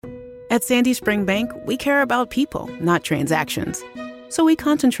At Sandy Spring Bank, we care about people, not transactions. So we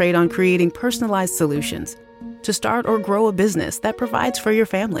concentrate on creating personalized solutions to start or grow a business that provides for your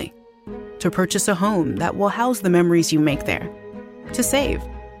family, to purchase a home that will house the memories you make there, to save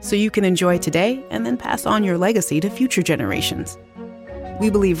so you can enjoy today and then pass on your legacy to future generations. We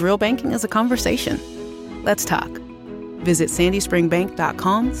believe real banking is a conversation. Let's talk. Visit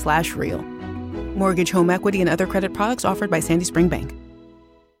sandyspringbank.com/real. Mortgage, home equity, and other credit products offered by Sandy Spring Bank.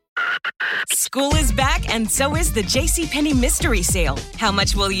 School is back, and so is the JCPenney Mystery Sale. How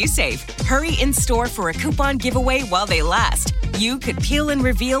much will you save? Hurry in store for a coupon giveaway while they last. You could peel and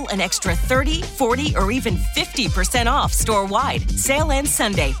reveal an extra 30, 40, or even 50% off store-wide. Sale ends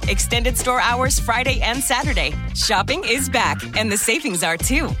Sunday. Extended store hours Friday and Saturday. Shopping is back, and the savings are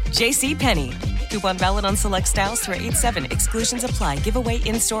too. JCPenney. Coupon valid on select styles through 8/7. Exclusions apply. Giveaway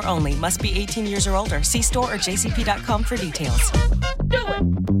in-store only. Must be 18 years or older. See store or jcp.com for details. Do it!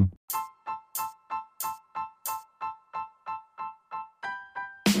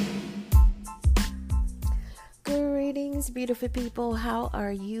 Greetings, beautiful people. How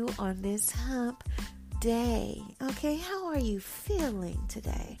are you on this hump day? Okay, how are you feeling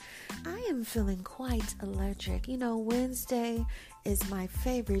today? I am feeling quite electric. You know, Wednesday is my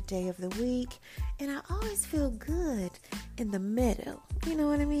favorite day of the week, and I always feel good in the middle. You know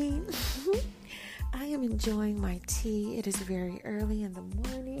what I mean? I am enjoying my tea. It is very early in the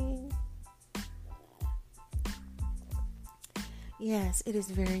morning. Yes, it is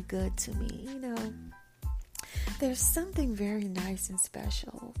very good to me. You know, there's something very nice and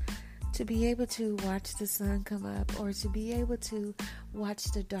special to be able to watch the sun come up, or to be able to watch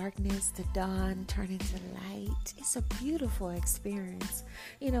the darkness, the dawn turn into light. It's a beautiful experience.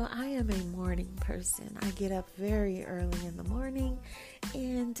 You know, I am a morning person. I get up very early in the morning,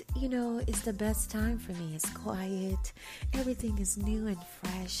 and, you know, it's the best time for me. It's quiet. Everything is new and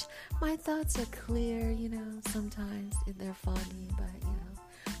fresh. My thoughts are clear, you know. Sometimes they're foggy, but, you know,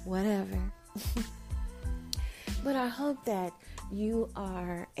 whatever. But I hope that you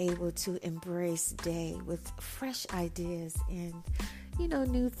are able to embrace day with fresh ideas and, you know,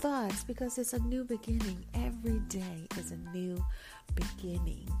 new thoughts, because it's a new beginning. Every day is a new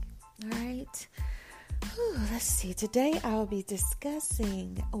beginning. All right. Let's see. Today I'll be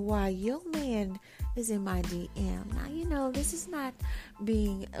discussing why your man is in my DM. Now, you know, this is not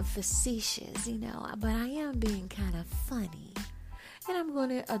being facetious, you know, but I am being kind of funny. And I'm going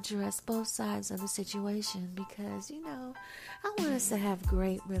to address both sides of the situation because, you know, I want us to have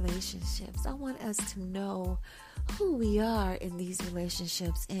great relationships. I want us to know who we are in these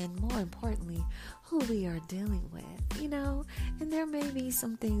relationships, and more importantly, who we are dealing with, you know. And there may be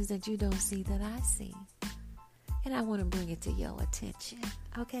some things that you don't see that I see. And I want to bring it to your attention,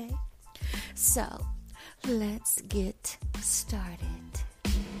 okay? So, let's get started.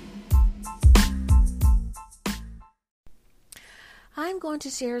 I'm going to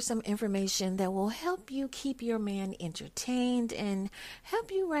share some information that will help you keep your man entertained and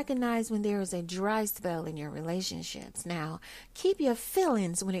help you recognize when there is a dry spell in your relationships. Now, keep your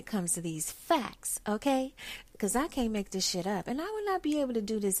feelings when it comes to these facts, okay? Because I can't make this shit up. And I would not be able to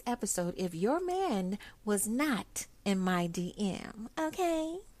do this episode if your man was not in my DM,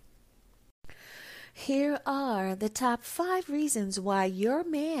 okay? Here are the top 5 reasons why your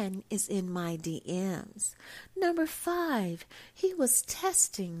man is in my DMs. Number 5, he was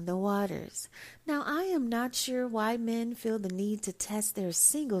testing the waters. Now, I am not sure why men feel the need to test their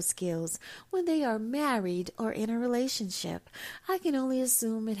single skills when they are married or in a relationship. I can only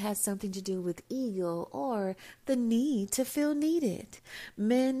assume it has something to do with ego or the need to feel needed.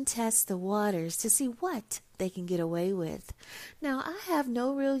 Men test the waters to see what they can get away with. Now, I have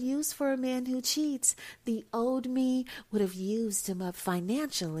no real use for a man who cheats. The old me would have used him up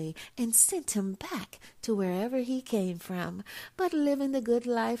financially and sent him back to wherever he came from. But living the good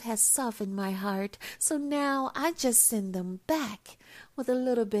life has softened my heart, so now I just send them back with a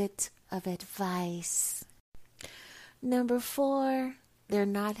little bit of advice. Number 4, they're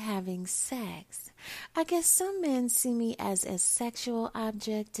not having sex. I guess some men see me as a sexual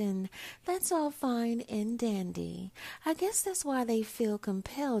object, and that's all fine and dandy. I guess that's why they feel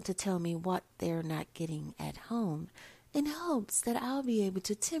compelled to tell me what they're not getting at home, in hopes that I'll be able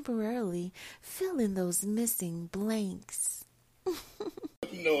to temporarily fill in those missing blanks.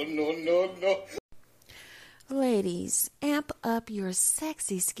 No. Ladies, amp up your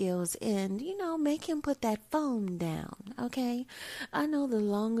sexy skills and, you know, make him put that phone down, okay? I know the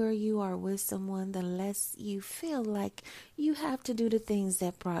longer you are with someone, the less you feel like you have to do the things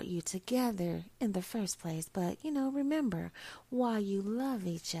that brought you together in the first place. But, you know, remember why you love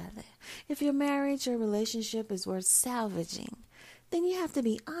each other. If your marriage or relationship is worth salvaging, then you have to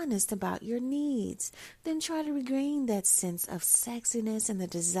be honest about your needs. Then try to regain that sense of sexiness and the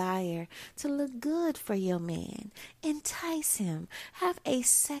desire to look good for your man. Entice him. Have a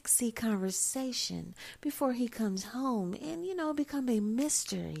sexy conversation before he comes home and, become a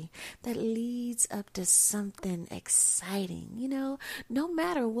mystery that leads up to something exciting, no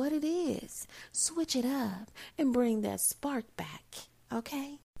matter what it is. Switch it up and bring that spark back,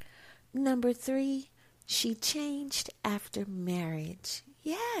 okay? Number 3, she changed after marriage.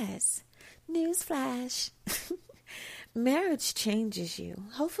 Yes, newsflash. Marriage changes you,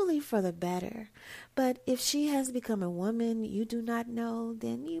 hopefully for the better. But if she has become a woman you do not know,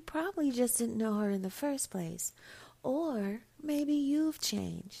 then you probably just didn't know her in the first place. Or maybe you've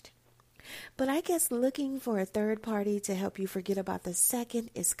changed. But I guess looking for a third party to help you forget about the second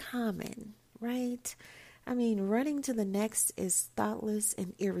is common, right? I mean, running to the next is thoughtless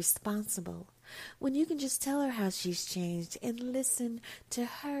and irresponsible when you can just tell her how she's changed and listen to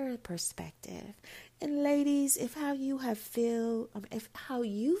her perspective. And ladies, if how you feel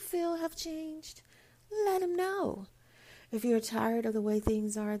have changed, let him know. If you're tired of the way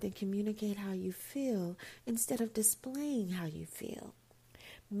things are, then communicate how you feel instead of displaying how you feel.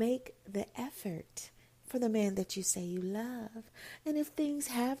 Make the effort for the man that you say you love. And if things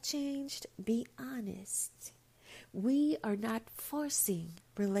have changed, be honest. We are not forcing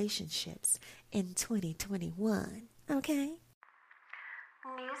relationships in 2021, okay?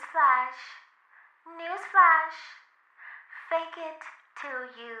 Newsflash. Fake it till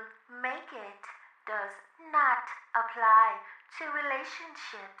you make it does not apply to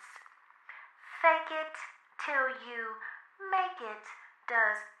relationships. Fake it till you make it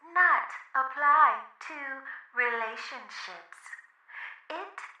does not apply to relationships.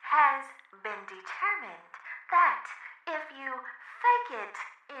 It has been determined that if you fake it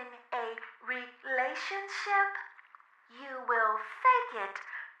in a relationship, you will fake it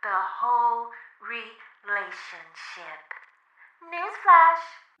the whole relationship. Newsflash.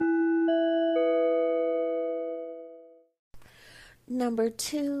 Number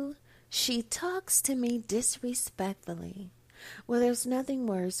 2, she talks to me disrespectfully. Well, there's nothing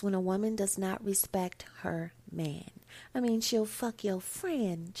worse when a woman does not respect her man. I mean, she'll fuck your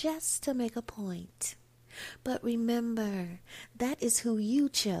friend just to make a point. But remember, that is who you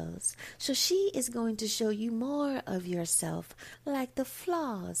chose. So she is going to show you more of yourself, like the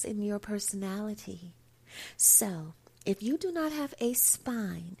flaws in your personality. So, if you do not have a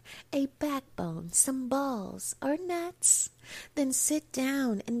spine, a backbone, some balls, or nuts, then sit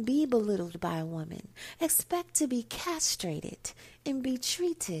down and be belittled by a woman. Expect to be castrated and be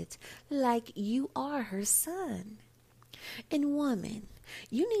treated like you are her son. And woman,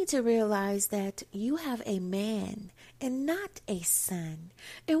 you need to realize that you have a man and not a son.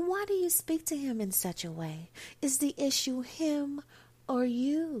 And why do you speak to him in such a way? Is the issue him or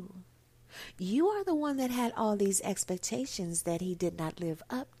you? You are the one that had all these expectations that he did not live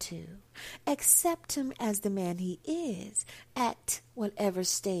up to. Accept him as the man he is at whatever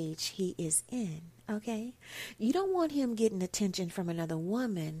stage he is in, okay? You don't want him getting attention from another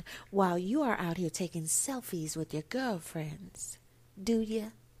woman while you are out here taking selfies with your girlfriends, do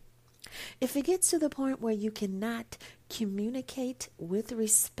you? If it gets to the point where you cannot communicate with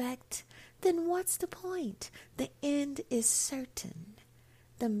respect, then what's the point? The end is certain.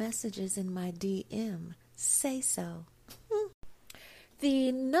 The messages in my DM say so.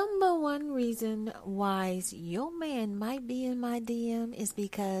 The number one reason why your man might be in my DM is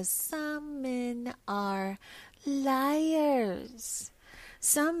because some men are liars.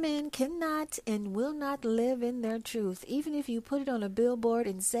 Some men cannot and will not live in their truth. Even if you put it on a billboard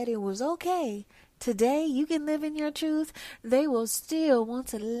and said it was okay, today you can live in your truth, they will still want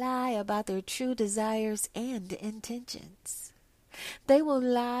to lie about their true desires and intentions. They will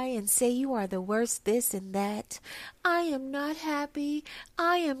lie and say you are the worst this and that. I am not happy.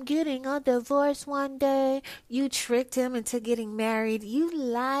 I am getting a divorce one day. You tricked him into getting married. You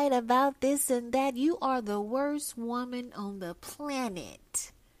lied about this and that. You are the worst woman on the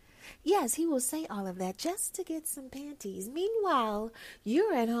planet. Yes, he will say all of that just to get some panties. Meanwhile,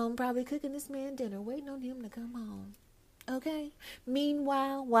 you're at home probably cooking this man dinner, waiting on him to come home. Okay?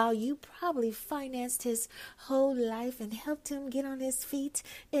 Meanwhile, while you probably financed his whole life and helped him get on his feet,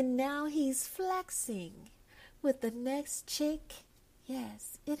 and now he's flexing with the next chick.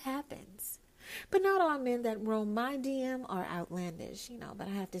 Yes, it happens. But not all men that roam my DM are outlandish, but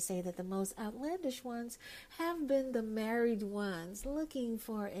I have to say that the most outlandish ones have been the married ones looking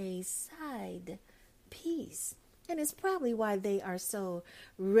for a side piece. And it's probably why they are so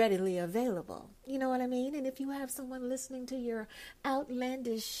readily available. You know what I mean? And if you have someone listening to your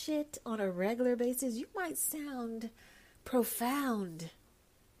outlandish shit on a regular basis, you might sound profound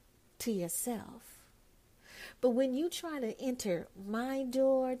to yourself. But when you try to enter my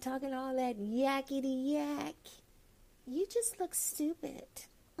door talking all that yakety yak, you just look stupid.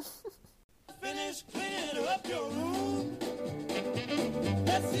 Finish cleaning up your room.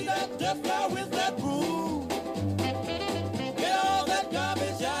 Let's see that dust fly with that broom. Get all that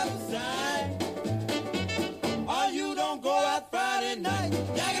garbage out of sight. Or you don't go out Friday night.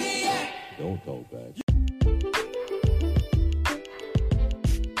 Yakety yak. Don't talk back.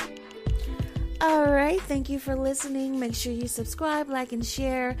 All right, thank you for listening. Make sure you subscribe, like, and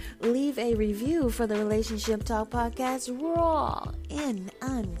share. Leave a review for the Relationship Talk Podcast, raw and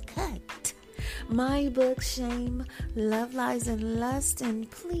uncut. My book, Shame, Love, Lies, and Lust, and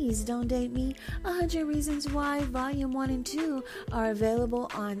Please Don't Date Me, 100 Reasons Why, Volume 1 and 2 are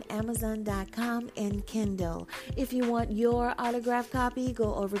available on Amazon.com and Kindle. If you want your autographed copy,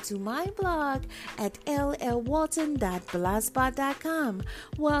 go over to my blog at llwalton.blogspot.com.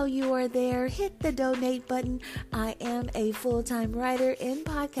 While you are there, hit the donate button. I am a full-time writer and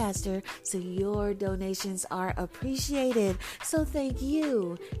podcaster, so your donations are appreciated. So thank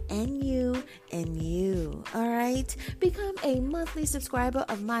you, and you, and you. All right? Become a monthly subscriber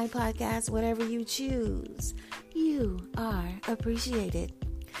of my podcast, whatever you choose. You are appreciated.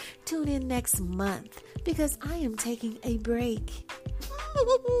 Tune in next month because I am taking a break.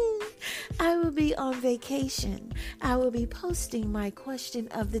 I will be on vacation. I will be posting my question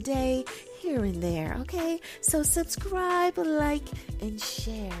of the day here and there, okay? So subscribe, like, and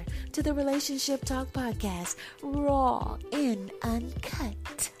share to the Relationship Talk Podcast, raw and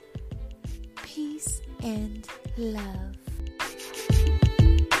uncut. Peace and love.